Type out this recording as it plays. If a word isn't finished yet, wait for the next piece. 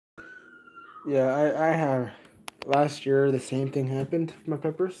Yeah, I have. Last year, the same thing happened with my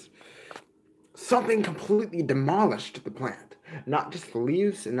peppers. Something completely demolished the plant. Not just the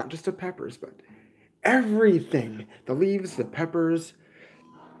leaves and not just the peppers, but everything. The leaves, the peppers,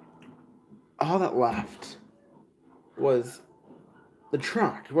 all that left was the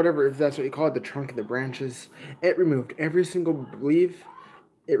trunk, whatever, if that's what you call it, the trunk of the branches. It removed every single leaf,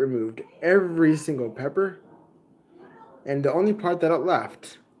 it removed every single pepper, and the only part that it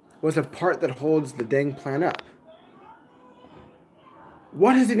left was a part that holds the dang plant up.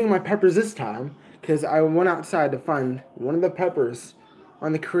 What is eating my peppers this time? Because I went outside to find one of the peppers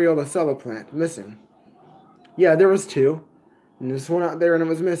on the Creola plant missing. Yeah, there was two, and this one out there and it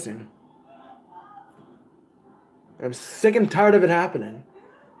was missing. I'm sick and tired of it happening.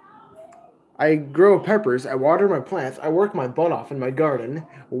 I grow peppers, I water my plants, I work my butt off in my garden,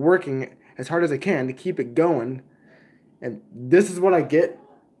 working as hard as I can to keep it going, and this is what I get.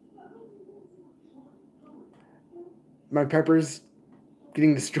 My peppers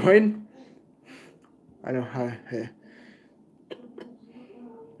getting destroyed. I know how.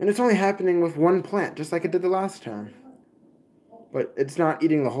 And it's only happening with one plant, just like it did the last time. But it's not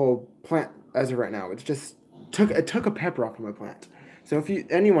eating the whole plant as of right now. It's just took a pepper off of my plant. So if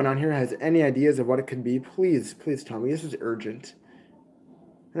anyone on here has any ideas of what it could be, please tell me. This is urgent.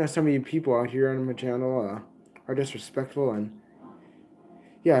 I know so many people out here on my channel are disrespectful, and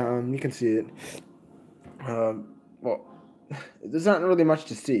yeah, you can see it. Well, there's not really much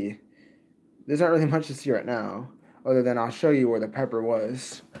to see. There's not really much to see right now, other than I'll show you where the pepper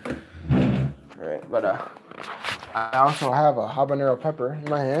was. Alright, but I also have a habanero pepper in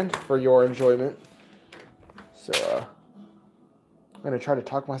my hand for your enjoyment. So I'm gonna try to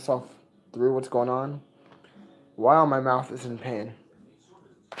talk myself through what's going on while my mouth is in pain.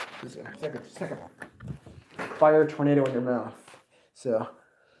 It's like a fire tornado in your mouth. So,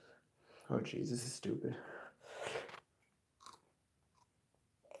 oh jeez, this is stupid.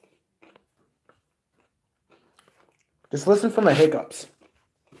 Just listen for my hiccups.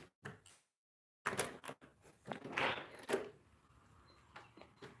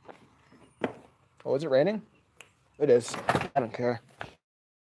 Oh, is it raining? It is. I don't care.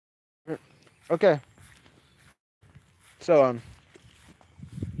 Okay. So,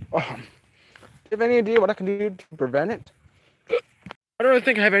 do you have any idea what I can do to prevent it? I don't really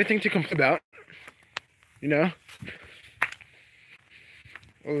think I have anything to complain about. You know?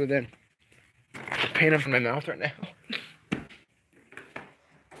 Other than the pain of my mouth right now.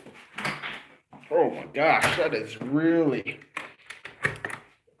 Oh my gosh, that is really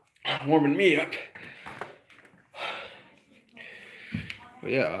warming me up.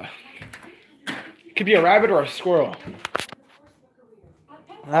 But yeah, it could be a rabbit or a squirrel.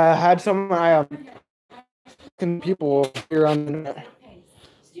 I had some people here on the internet.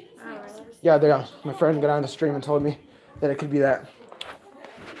 Yeah, my friend got on the stream and told me that it could be that.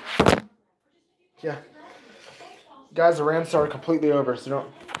 Yeah. Guys, the Rams are completely over, so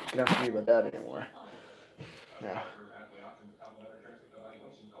don't have to worry about that anymore. Yeah.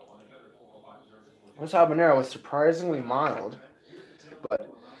 This habanero was surprisingly mild, but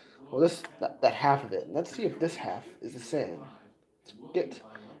well, that half of it. Let's see if this half is the same. Let's get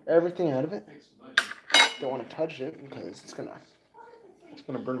everything out of it. Don't want to touch it because it's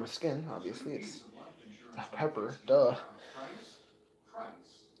gonna burn my skin. Obviously, it's pepper. Duh.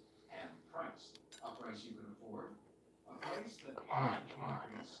 Come on.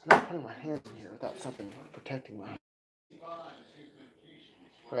 I'm not putting my hands in here without something protecting my.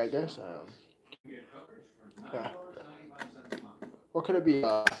 I guess. Yeah. What could it be?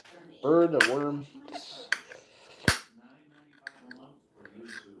 A bird, a worm,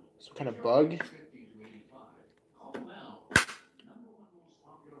 some kind of bug.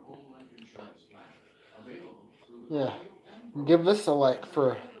 Yeah. Give this a like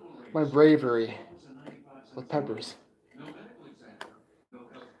for my bravery with peppers.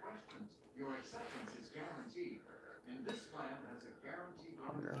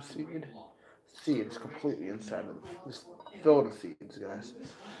 Seeds completely inside of it. Just filled with seeds, guys.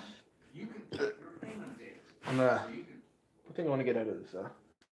 I think I want to get out of this.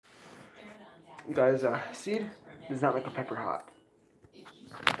 You guys, seed does not make a pepper hot.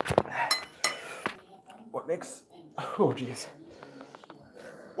 What makes? Oh, jeez.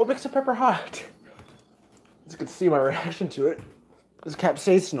 What makes a pepper hot? As you can see, my reaction to it is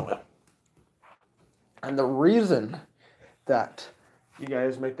capsaicin oil. And the reason that you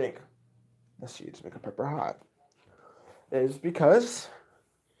guys may think the seeds make a pepper hot is because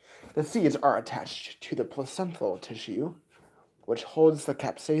the seeds are attached to the placental tissue, which holds the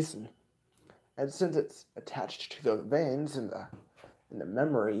capsaicin. And since it's attached to the veins in and the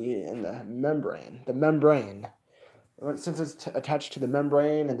memory and the membrane. The membrane. Since it's attached to the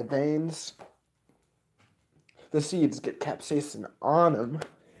membrane and the veins, the seeds get capsaicin on them,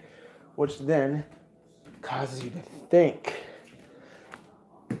 which then causes you to think.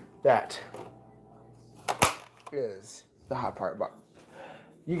 That is the hot part. But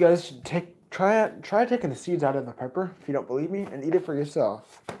you guys should try taking the seeds out of the pepper if you don't believe me, and eat it for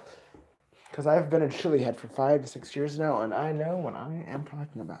yourself. Because I've been a chili head for 5 to 6 years now, and I know what I am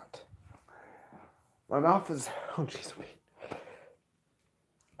talking about. My mouth is, oh jeez, wait.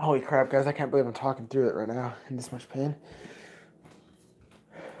 Holy crap, guys, I can't believe I'm talking through it right now in this much pain.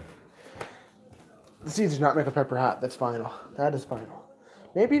 The seeds do not make a pepper hot. That's final. That is final.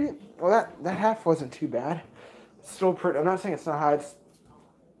 Maybe, well, that half wasn't too bad. It's still pretty, I'm not saying it's not hot. It's,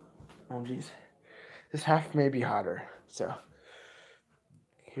 oh jeez. This half may be hotter. So,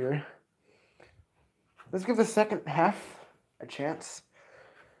 here. Let's give the second half a chance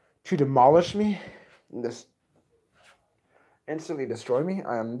to demolish me. This instantly destroy me.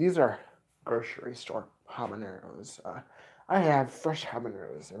 These are grocery store habaneros. I have fresh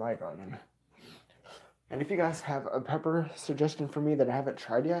habaneros in my garden. And if you guys have a pepper suggestion for me that I haven't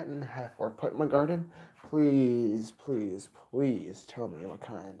tried yet or put in my garden, please, please, please tell me what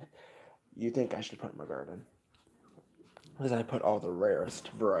kind you think I should put in my garden. Because I put all the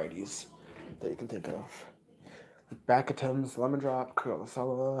rarest varieties that you can think of. Bacatums, lemon drop,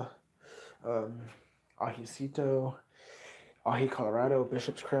 curacao, ajicito, ají colorado,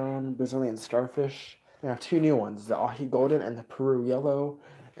 bishop's crown, Brazilian starfish. I have 2 new ones, the ají golden and the Peru yellow,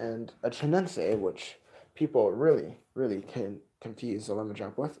 and a chinense, which people really, really can confuse the lemon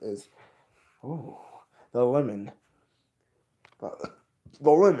drop with, is, the lemon. The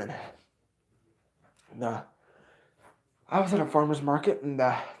lemon. I was at a farmer's market, and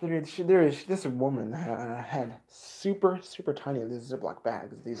this woman had super, super tiny Ziploc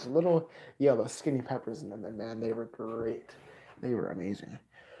bags, these little yellow skinny peppers in them, and man, they were great. They were amazing.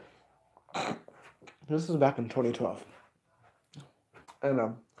 This was back in 2012.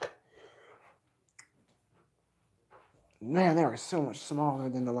 And, man, they were so much smaller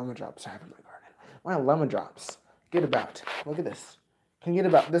than the lemon drops I have in my garden. My lemon drops get about, look at this, can get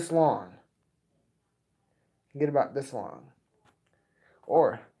about this long. Get about this long.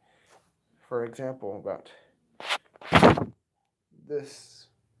 Or, for example, about this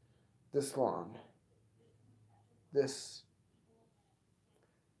long. This,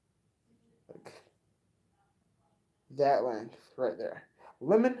 like, that length right there.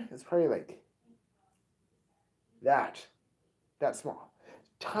 Lemon is probably like that small.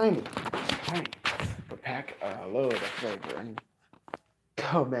 Tiny. But pack a load of flavor. And,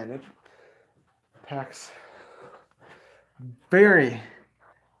 oh man, it packs very,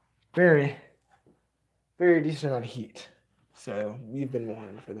 very, very decent amount of heat. So you've been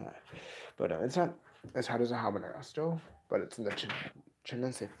warned for that. But it's not as hot as a habanero still, but it's in the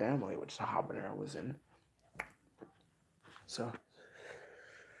Chinense family, which the habanero was in. So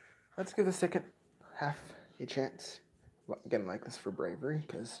let's give the second half a chance. Again, like this for bravery,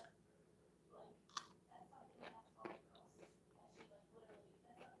 because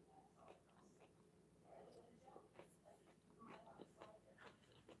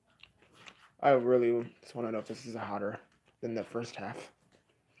I really just want to know if this is hotter than the first half.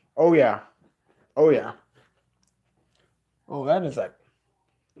 Oh yeah. Oh yeah. Oh, that is like,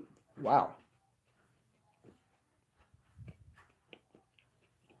 wow.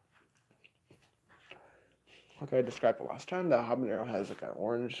 Like I described the last time, the habanero has like an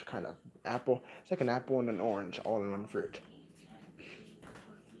orange kind of apple. It's like an apple and an orange all in one fruit.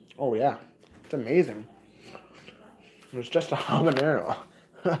 Oh yeah. It's amazing. It's just a habanero.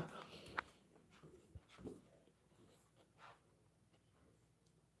 Okay.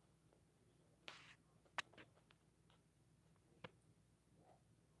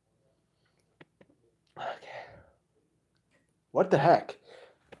 What the heck?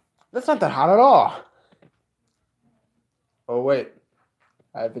 That's not that hot at all. Oh wait.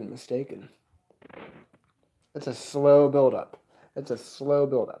 I've been mistaken. It's a slow buildup. It's a slow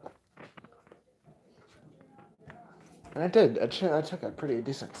buildup. And I did. I took a pretty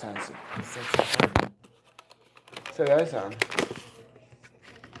decent size. So guys,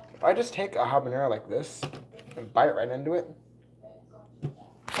 I just take a habanero like this and bite right into it.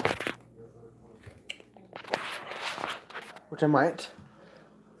 Which I might.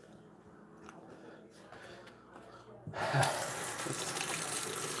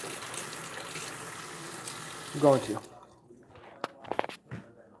 I'm going to.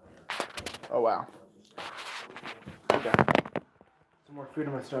 Oh wow. Okay. Some more food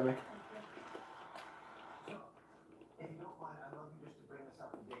in my stomach.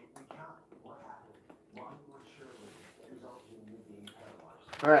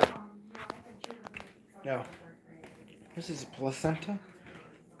 Alright. Now, this is placenta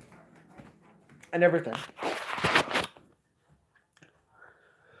and everything.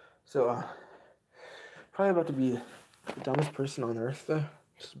 So, probably about to be the dumbest person on earth, though.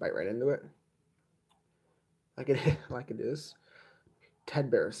 Just bite right into it. Like it is.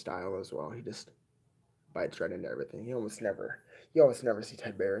 Ted Bear style as well. He just bites right into everything. You almost never see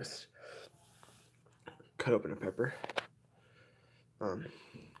Ted Bears cut open a pepper.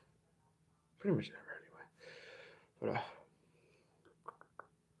 Pretty much never anyway. But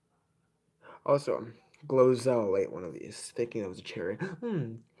also, Glozell ate one of these, thinking it was a cherry.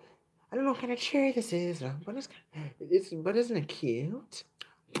 I don't know what kind of cherry this is, but isn't it cute?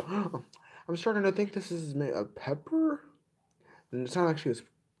 I'm starting to think this is a pepper, and it sounded like she was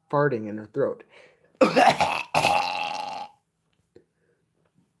farting in her throat.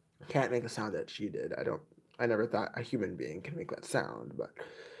 Can't make the sound that she did. I never thought a human being can make that sound, but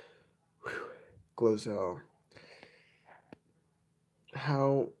Glozell.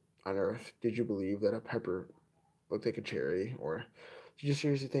 How on earth did you believe that a pepper looked like a cherry, or did you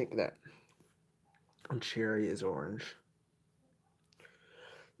seriously think that a cherry is orange?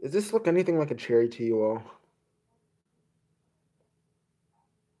 Does this look anything like a cherry to you all?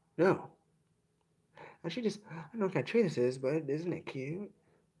 No. And she just, I don't know what kind of cherry this is, but isn't it cute?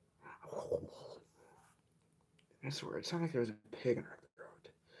 I swear, it sounded like there was a pig in her throat.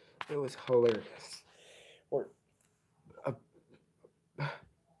 It was hilarious. Or it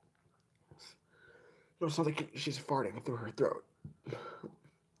sounds like she's farting through her throat.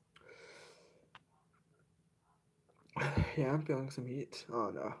 Yeah, I'm feeling some heat.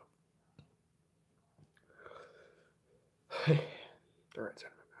 Oh no. The right side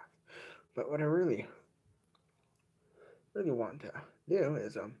of my mouth. But what I really want to do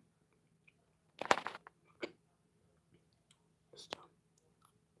is just,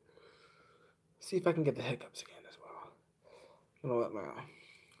 see if I can get the hiccups again as well. I'm gonna let my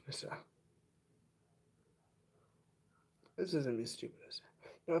this isn't as stupid as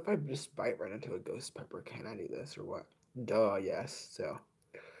if I just bite right into a ghost pepper, can I do this or what? Duh, yes. So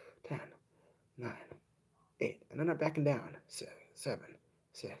 10, 9, 8, and I'm not backing down. 6, 7,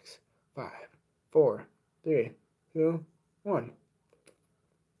 6, 5, 4, 3, 2, 1.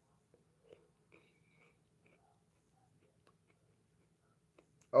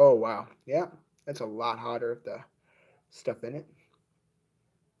 Oh wow, yeah, that's a lot hotter with the stuff in it.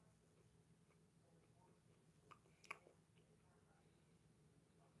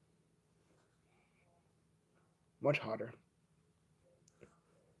 Much hotter.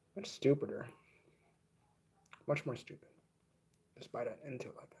 Much stupider. Much more stupid. Just bite into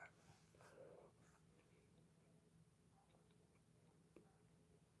it like that.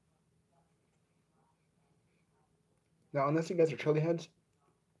 Now, unless you guys are chili heads,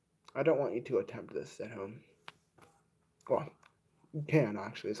 I don't want you to attempt this at home. Well, you can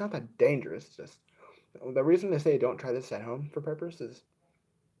actually. It's not that dangerous. It's just the reason they say don't try this at home for peppers is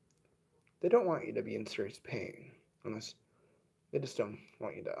they don't want you to be in serious pain, unless they just don't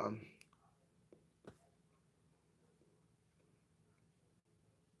want you to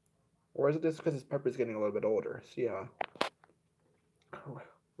Or is it just because this pepper's getting a little bit older? See how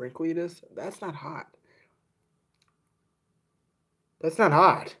wrinkly it is? That's not hot. That's not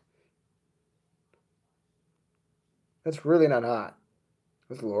hot. That's really not hot.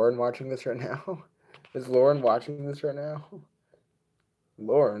 Is Lauren watching this right now? Is Lauren watching this right now?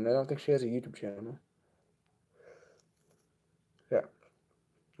 Lauren, I don't think she has a YouTube channel. Yeah.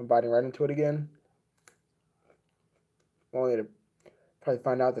 I'm biting right into it again. Only to probably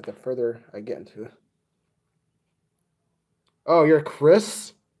find out that the further I get into it. Oh, you're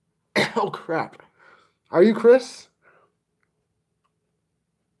Chris? Oh, crap. Are you Chris?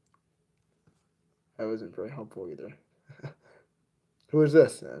 That wasn't very helpful either. Who is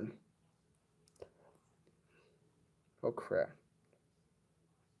this, then? Oh, crap.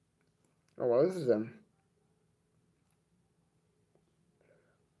 Oh, well, this is him.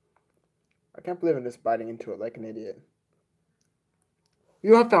 I can't believe I'm just biting into it like an idiot.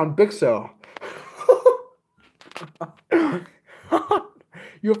 You have found Bixo.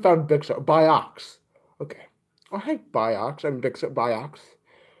 You have found Bixo. Biox. Okay. Oh, hey, Biox. I'm Bixo. Biox.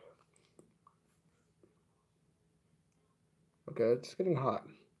 Okay, it's getting hot.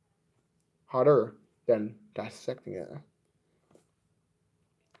 Hotter than dissecting it.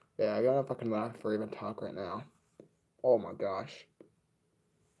 Yeah, I don't know if I can laugh or even talk right now. Oh my gosh.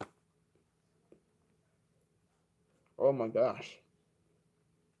 Oh my gosh.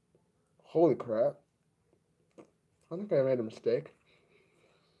 Holy crap. I think I made a mistake.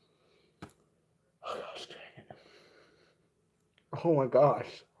 Oh gosh, dang it. Oh my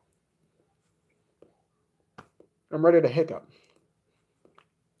gosh. I'm ready to hiccup.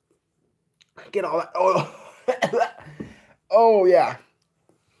 Get all that oil. Oh yeah.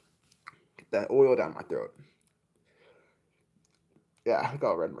 Get that oil down my throat. Yeah, look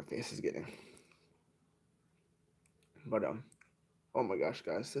how red my face is getting. But oh my gosh,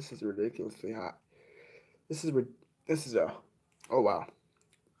 guys, this is ridiculously hot. This is oh wow.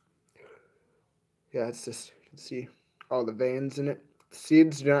 Yeah, it's just, you can see all the veins in it.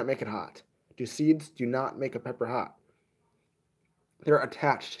 Seeds do not make it hot. Seeds do not make a pepper hot. They're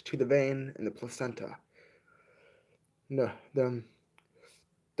attached to the vein and the placenta. No, the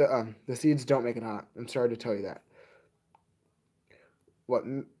seeds don't make it hot. I'm sorry to tell you that. What?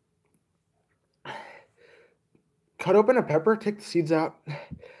 Cut open a pepper, take the seeds out,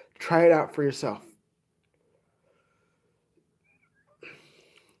 try it out for yourself.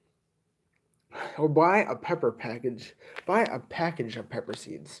 Or buy a pepper package. Buy a package of pepper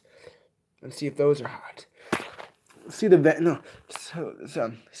seeds and see if those are hot. See the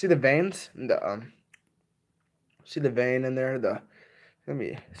see the veins in the see the vein in there. Let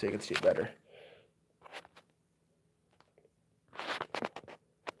me so you can see it better.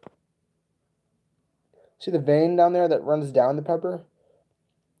 See the vein down there that runs down the pepper?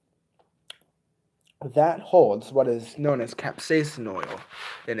 That holds what is known as capsaicin oil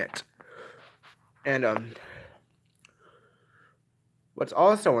in it. And what's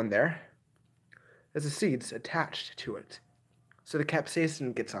also in there is the seeds attached to it. So the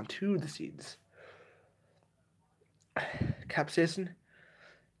capsaicin gets onto the seeds. Capsaicin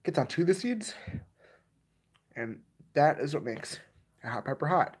gets onto the seeds, and that is what makes a hot pepper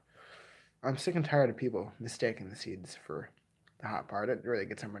hot. I'm sick and tired of people mistaking the seeds for the hot part. It really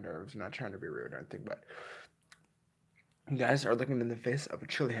gets on my nerves. I'm not trying to be rude or anything, but you guys are looking in the face of a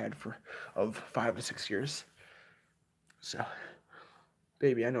chili head of 5 to 6 years. So,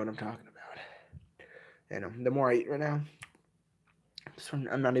 baby, I know what I'm talking about. And the more I eat right now,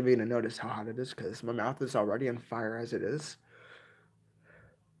 I'm not even going to notice how hot it is because my mouth is already on fire as it is.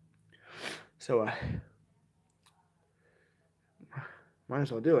 So, might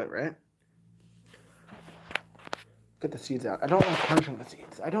as well do it, right? Get the seeds out. I don't like crunching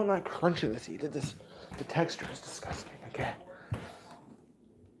the seeds. The texture is disgusting, okay?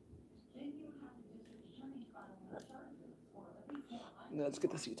 Let's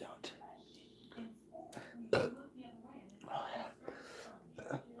get the seeds out.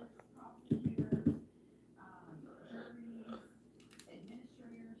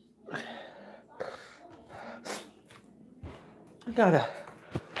 I got a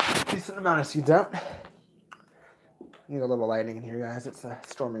decent amount of seeds out. Need a little lighting in here, guys. It's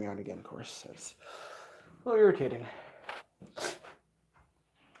storming out again, of course. It's a little irritating.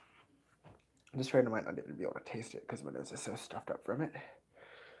 I'm just afraid I might not even be able to taste it because my nose is so stuffed up from it.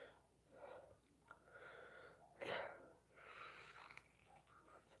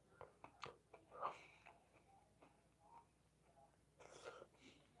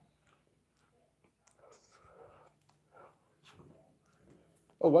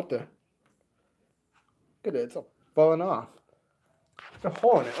 Oh, what the? Look at it, it's all falling off. There's a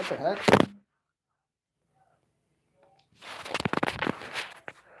hole in it, what the heck?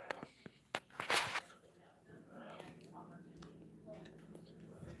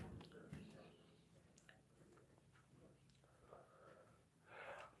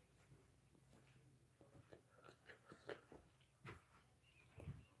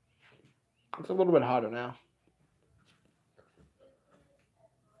 It's a little bit hotter now.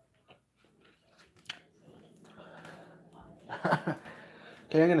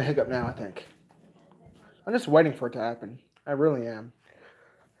 Okay, I'm gonna hiccup now, I think. I'm just waiting for it to happen. I really am.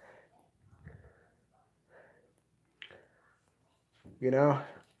 You know?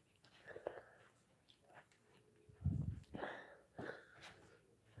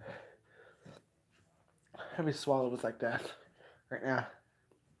 Every swallow was like death right now.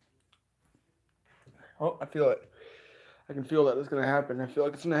 Oh, I feel it. I can feel that it's gonna happen. I feel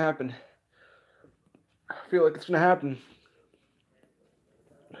like it's gonna happen. I feel like it's gonna happen.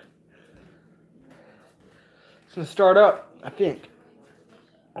 It's gonna start up, I think.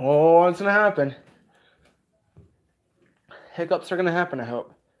 Oh, it's gonna happen. Hiccups are gonna happen, I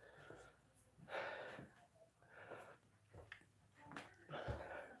hope.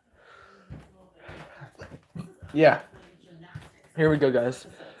 Yeah. Here we go, guys.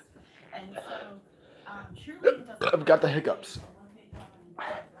 I've got the hiccups.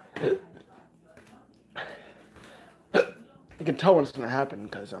 You can tell when it's gonna happen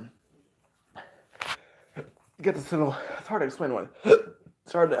because you get this little. It's hard to explain what.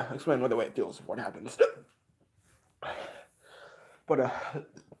 It's hard to explain what the way it feels before it happens. But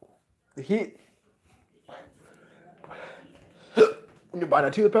the heat, when you bite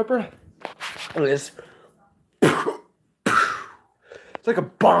into the pepper, it is, it's like a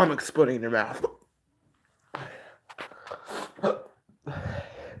bomb exploding in your mouth.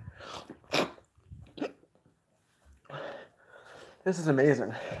 This is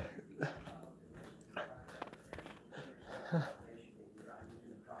amazing.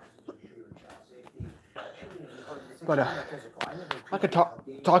 But I could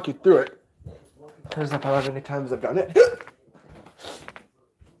talk you through it. There's not how many times I've done it.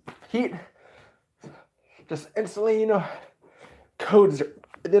 Heat just instantly,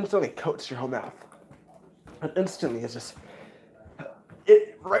 it instantly coats your whole mouth. And instantly it's just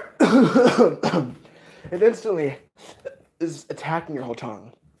it instantly is attacking your whole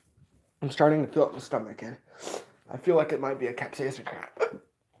tongue. I'm starting to feel it in my stomach, and I feel like it might be a capsaicin crab.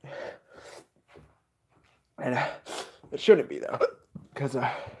 And it shouldn't be, though, because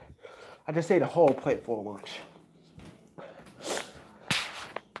I just ate a whole plate full of lunch.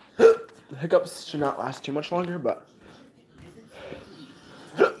 The hiccups should not last too much longer, but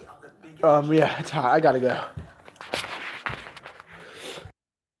yeah, it's hot. I gotta go.